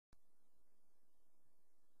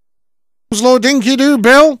Slow dinky do,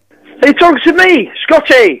 Bill. He talks to me,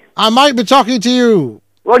 Scottie. I might be talking to you.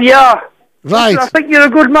 Well, yeah. Right. Listen, I think you're a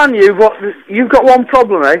good man, but you've got one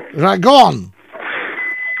problem, eh? Right, go on.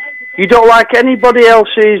 You don't like anybody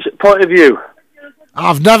else's point of view.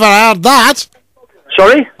 I've never heard that.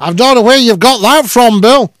 Sorry? I don't know where you've got that from,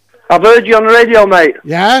 Bill. I've heard you on the radio, mate.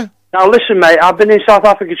 Yeah? Now, listen, mate, I've been in South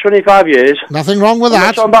Africa 25 years. Nothing wrong with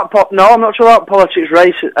that. I'm not talking about politics,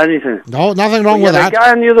 race, anything. No, nothing wrong with that. There was a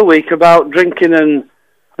guy on the other week about drinking, and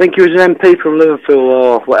I think he was an MP from Liverpool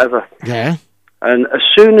or whatever. Yeah. And as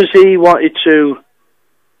soon as he wanted to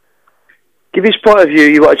give his point of view,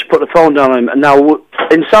 you wanted to put the phone down on him. And now,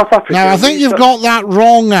 in South Africa... Now, I think you've got that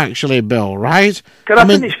wrong, actually, Bill, right? Can I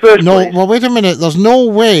finish first, No, please? well, wait a minute. There's no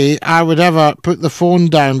way I would ever put the phone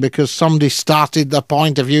down because somebody started the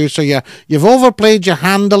point of view, so you've overplayed your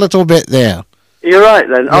hand a little bit there. You're right,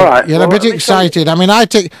 then. All right. You're a bit excited. I mean, I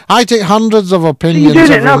take hundreds of opinions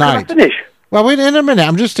every night. Can I finish? Well, wait a minute.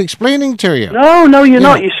 I'm just explaining to you. No, you're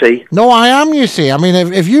not, you see. No, I am, you see. I mean,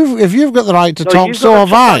 if you've got the right to talk, so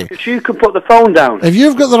have I. Because you can put the phone down. If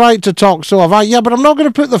you've got the right to talk, so have I. Yeah, but I'm not going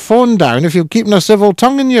to put the phone down if you're keeping a civil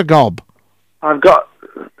tongue in your gob. I've got...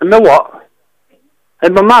 In my what?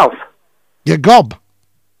 In my mouth. Your gob.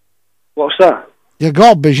 What's that? Your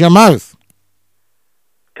gob is your mouth.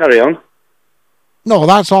 Carry on. No,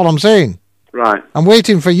 that's all I'm saying. Right. I'm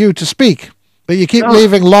waiting for you to speak. But you keep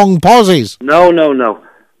leaving long pauses. No.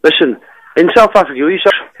 Listen, in South Africa, we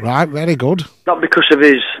saw... Right, very good. Not because of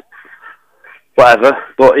his whatever,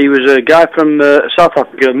 but he was a guy from South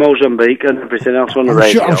Africa, Mozambique, and everything else on the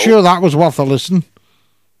radio. I'm sure that was worth a listen.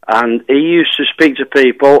 And he used to speak to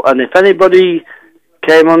people, and if anybody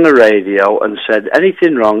came on the radio and said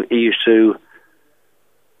anything wrong, he used to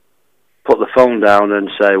put the phone down and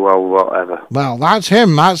say, well, whatever. Well, that's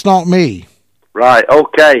him, that's not me. Right,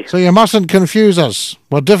 okay. So you mustn't confuse us.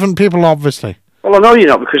 We're different people, obviously. Well, I know you're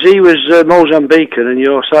not, because he was Mozambican and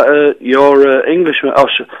you're Englishman. Oh,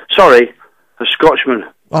 sorry, a Scotchman.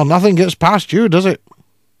 Well, nothing gets past you, does it?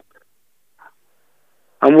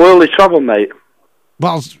 And worldly travel, mate.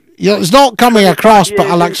 Well, it's not coming across, but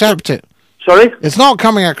I'll accept it. Sorry? It's not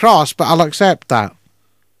coming across, but I'll accept that.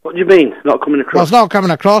 What do you mean, not coming across? Well, it's not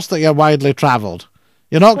coming across that you're widely travelled.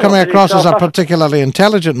 You're not coming across as a particularly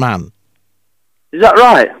intelligent man. Is that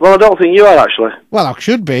right? Well, I don't think you are, actually. Well, I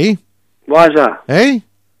should be. Why is that? Eh?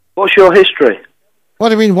 What's your history? What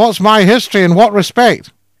do you mean, what's my history in what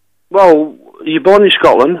respect? Well, you're born in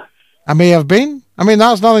Scotland. I may have been. I mean,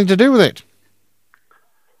 that's nothing to do with it.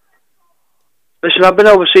 Listen, I've been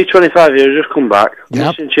overseas 25 years, just come back. I'm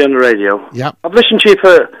listening to you on the radio. Yep. I've listened to you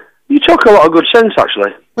for... You talk a lot of good sense,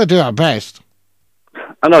 actually. We do our best.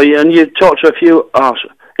 I know, and you talk to a few... Oh,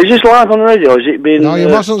 is this live on the radio? Is it being... No, you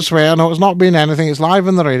mustn't swear. No, it's not been anything. It's live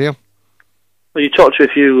on the radio. Well, you talk to a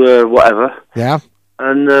few whatever. Yeah.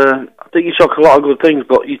 And I think you talk a lot of good things,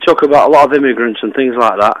 but you talk about a lot of immigrants and things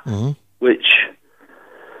like that, which...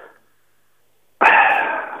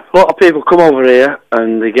 A lot of people come over here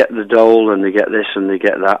and they get the dole and they get this and they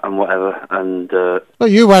get that and whatever. And well,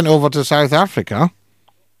 you went over to South Africa.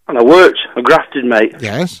 And I worked. I grafted, mate.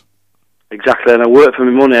 Yes. Exactly, and I worked for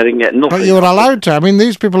my money. I didn't get nothing. But you were allowed to. I mean,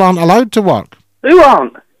 these people aren't allowed to work. Who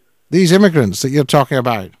aren't? These immigrants that you're talking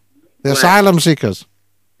about. The asylum seekers.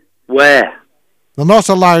 Where? They're not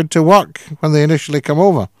allowed to work when they initially come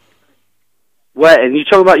over. Where? And you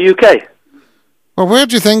talking about UK? Well, where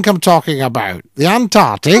do you think I'm talking about? The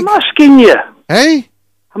Antarctic? I'm asking you. Eh?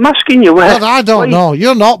 I'm asking you where. But I don't know.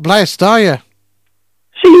 You're not blessed, are you?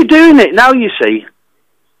 See, you're doing it now, you see.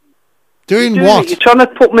 Doing what? You're trying to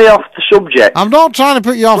put me off the subject. I'm not trying to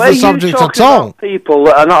put you off the subject at all. About people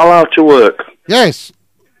that are not allowed to work. Yes,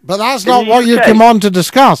 but that's not what you came on to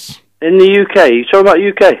discuss. In the UK? You talking about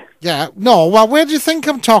UK? Yeah. No, well, where do you think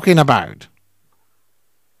I'm talking about?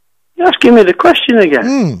 You're asking me the question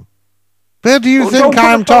again. Where do you think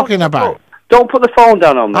I'm talking about? Don't put the phone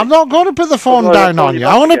down on me. I'm not going to put the phone down on you.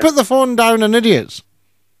 I want to put the phone down on idiots.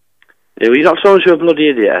 Yeah, well, you're not talking to a bloody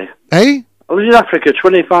idiot, eh? Eh? I was in Africa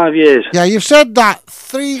 25 years. Yeah, you've said that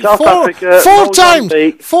four times.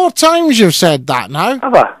 4 times you've said that now.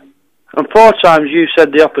 Have I? And 4 times you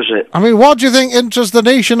said the opposite. I mean, what do you think interests the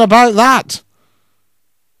nation about that?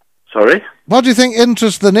 Sorry? What do you think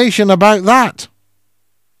interests the nation about that?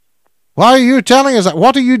 Why are you telling us that?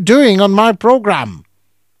 What are you doing on my programme?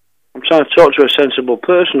 I'm trying to talk to a sensible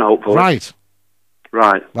person, hopefully. Right.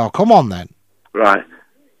 Right. Well, come on then. Right.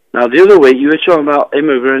 Now, the other week, you were talking about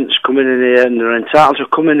immigrants coming in here and they're entitled to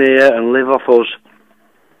come in here and live off us.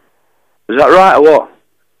 Is that right or what?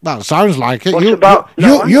 Well, it sounds like it.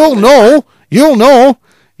 You'll know. You'll know.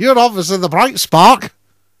 You're obviously the bright spark.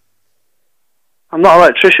 I'm not an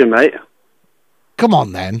electrician, mate. Come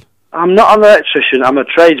on, then. I'm not an electrician. I'm a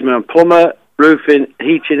tradesman, a plumber, roofing,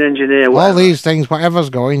 heating engineer. Whatever. All these things,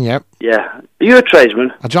 whatever's going, yep. Yeah. Are you a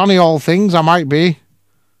tradesman? A Johnny All Things, I might be.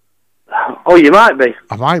 Oh, you might be.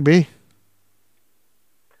 I might be.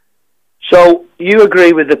 So you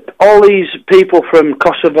agree with all these people from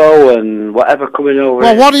Kosovo and whatever coming over?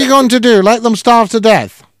 Well, what are you going to do? Let them starve to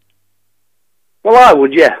death? Well, I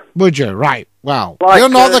would, yeah. Would you? Right. Well, Like, you're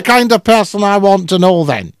not the kind of person I want to know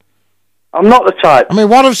then. I'm not the type. I mean,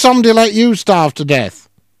 what if somebody let you starve to death?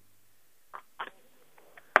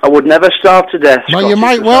 I would never starve to death. Well, Scottie, you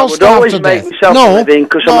might well starve to death. No,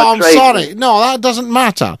 I'm sorry. No, that doesn't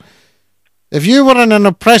matter. If you were in an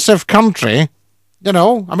oppressive country, you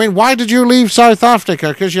know, I mean, why did you leave South Africa?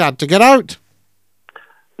 Because you had to get out.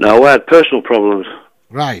 No, I had personal problems.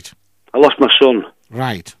 Right. I lost my son.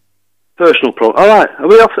 Right. Personal problem. All right, are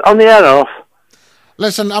we off on the air or off?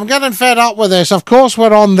 Listen, I'm getting fed up with this. Of course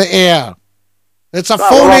we're on the air. It's a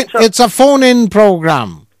it's a phone-in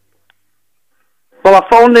program. Well, I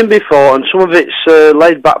phoned in before, and some of it's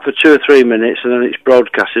laid back for 2 or 3 minutes, and then it's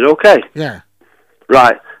broadcasted. Okay. Yeah.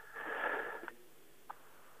 Right.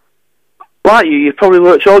 Like you probably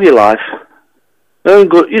worked all your life,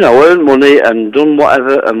 earned money and done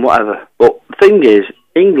whatever and whatever. But the thing is,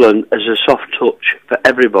 England has a soft touch for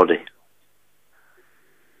everybody.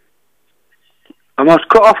 Am I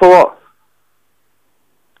cut off or what?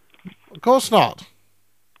 Of course not.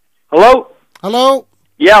 Hello? Hello?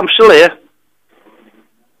 Yeah, I'm still here.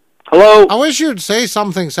 Hello? I wish you'd say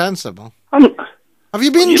something sensible. Have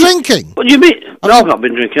you been What drinking? What do you mean? No, I've not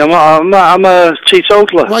been drinking. I'm a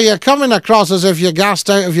teetotaler. Well, you're coming across as if you're gassed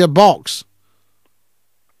out of your box.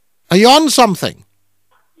 Are you on something?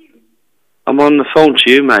 I'm on the phone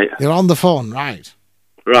to you, mate. You're on the phone, right.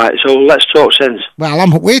 Right, so let's talk sense. Well,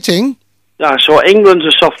 I'm waiting. So England's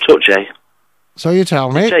a soft touch, eh? So you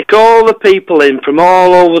tell me. Take all the people in from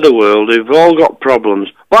all over the world who've all got problems.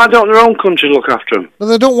 Why don't their own country look after them? But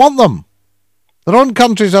they don't want them. Their own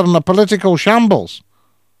countries are in a political shambles.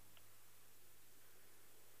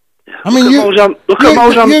 I mean, you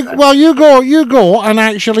go and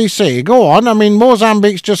actually say, go on. I mean,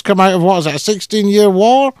 Mozambique's just come out of, what is it, a 16-year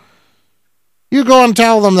war? You go and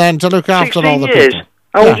tell them then to look after all the people.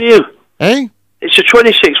 How old are you? Eh? It's a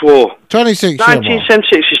 26 war. 26 year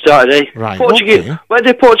 1976 it started, eh? Right, Portuguese. okay. Where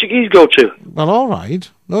did Portuguese go to? Well, all right.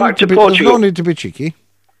 Back to There's Portugal. no need to be cheeky.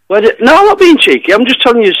 No, I'm not being cheeky. I'm just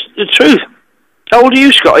telling you the truth. How old are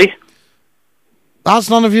you, Scottie? That's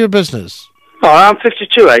none of your business. Oh, I'm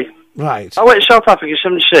 52, eh? Right. I went to South Africa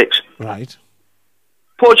 76. Right.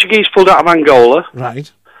 Portuguese pulled out of Angola.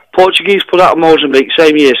 Right. Portuguese pulled out of Mozambique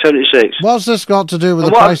same year, 76. What's this got to do with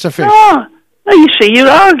the price of fish? No, you see, you're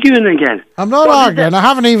arguing again. I'm not arguing. I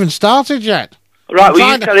haven't even started yet. Right,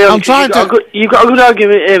 you carry on. You've got a good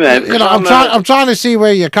argument here, mate. You know, I'm trying to see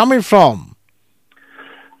where you're coming from.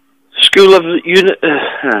 School of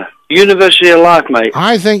University of Life, mate.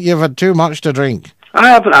 I think you've had too much to drink. I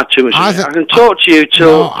haven't had too much. I can talk to you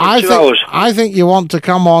till 2 hours. I think you want to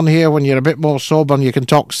come on here when you're a bit more sober and you can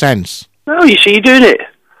talk sense. No, you see, you're doing it.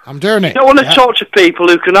 I'm doing it. You don't want to talk to people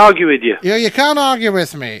who can argue with you. Yeah, you can't argue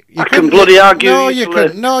with me. I can bloody argue. No, you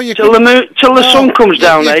couldn't. No, you till couldn't. Till the sun comes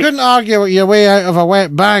down, eh? You couldn't argue your way out of a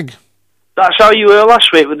wet bag. That's how you were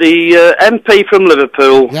last week with the MP from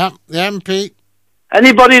Liverpool. Yep, the MP.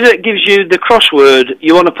 Anybody that gives you the crossword,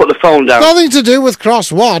 you want to put the phone down. Nothing to do with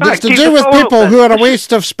crossword. It's to do with people who are a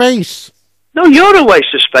waste of space. No, you're a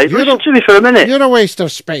waste of space. Listen to me for a minute. You're a waste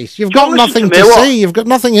of space. You've got nothing to say. You've got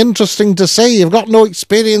nothing interesting to say. You've got no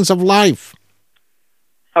experience of life.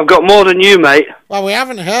 I've got more than you, mate. Well, we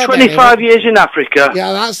haven't heard 25 years in Africa.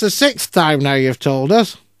 Yeah, that's the 6th time now you've told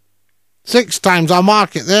us. 6 times. I'll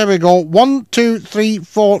mark it. There we go. 1, 2, 3,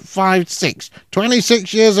 4, 5, 6.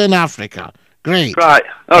 26 years in Africa. Great. Right.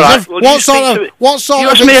 All right. What sort of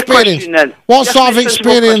experience? What sort of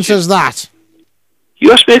experience is that?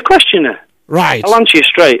 You asked me a question then. Right. I'll answer you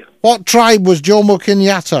straight. What tribe was Jomo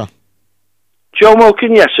Kenyatta? Jomo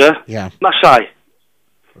Kenyatta? Yeah. Maasai.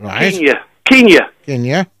 Right. Kenya.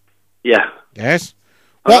 Yeah. Yes.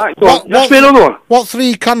 Ask me another one. What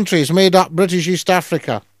 3 countries made up British East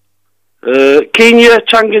Africa? Kenya,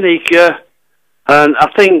 Tanganyika, and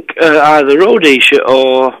I think either Rhodesia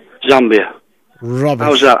or Zambia. Rubbish.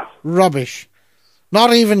 How's that? Rubbish.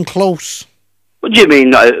 Not even close. What do you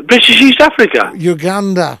mean? British East Africa?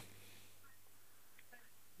 Uganda.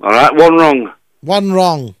 All right, one wrong. One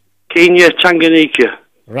wrong. Kenya, Tanganyika.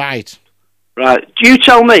 Right. Right. Do you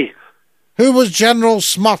tell me? Who was General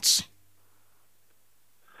Smuts?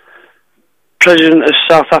 President of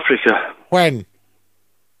South Africa. When?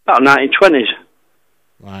 About 1920s.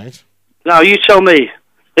 Right. Now, you tell me.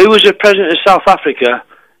 Who was the president of South Africa,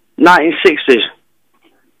 1960s?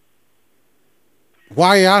 Why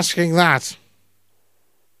are you asking that?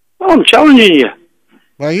 Oh, I'm challenging you.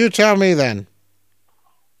 Well, you tell me then.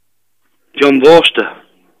 John Vorster.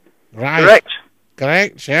 Right. Correct?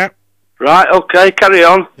 Correct, yeah. Right, okay, carry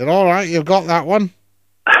on. You're all right, you've got that one.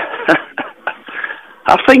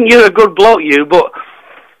 I think you're a good bloke, you, but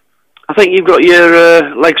I think you've got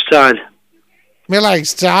your legs tied. My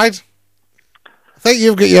legs tied? I think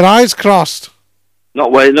you've got your eyes crossed. No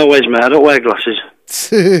ways, mate. I don't wear glasses.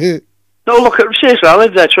 No, look, seriously, I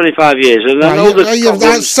lived there 25 years, and I know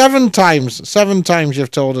that's 7 times. 7 times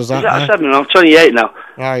you've told us that. Is that 7? I'm 28 now.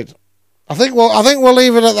 Right. I think we'll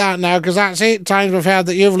leave it at that now, because that's 8 times we've heard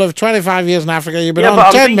that you've lived 25 years in Africa. You've been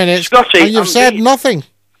on 10 minutes, Scottie, and you've said nothing.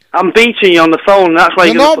 I'm beating you on the phone. That's why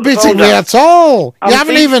you're not beating me at all. You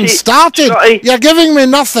haven't even started. Scottie. You're giving me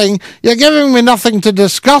nothing. You're giving me nothing to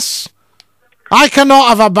discuss. I cannot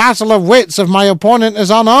have a battle of wits if my opponent is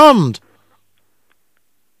unarmed.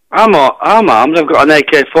 I'm armed. I've got an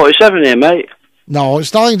AK-47 here, mate. No,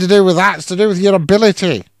 it's nothing to do with that. It's to do with your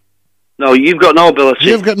ability. No, you've got no ability.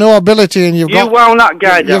 You've got no ability, and you've wound that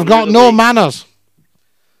guy down. You've got no manners.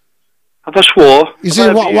 Have I swore? You see,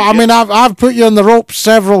 I mean, I've put you on the ropes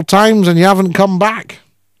several times, and you haven't come back.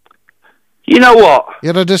 You know what?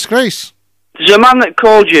 You're a disgrace. There's a man that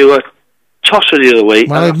called you a tosser the other week.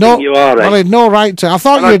 Well, I had no right to. I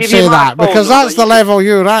thought you'd say that, because that's the level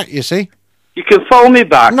you're at, you see. You can phone me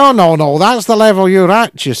back. No, that's the level you're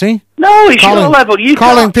at, you see. No, it's your level.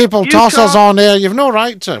 Calling people tossers on air, you've no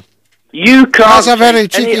right to. You can't. That's a very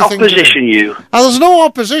cheeky any opposition, you. There's no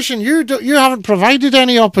opposition. You haven't provided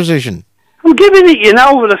any opposition. I'm giving it you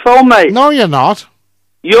now over the phone, mate. No, you're not.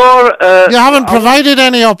 You haven't provided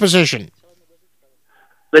any opposition.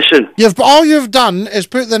 Listen. All you've done is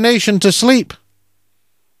put the nation to sleep.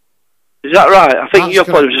 Is that right? I think you're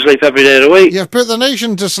putting them to sleep every day of the week. You've put the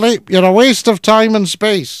nation to sleep. You're a waste of time and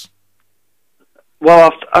space.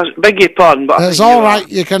 Well, I beg your pardon, but it's all right.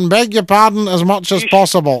 You can beg your pardon as much as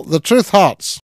possible. The truth hurts.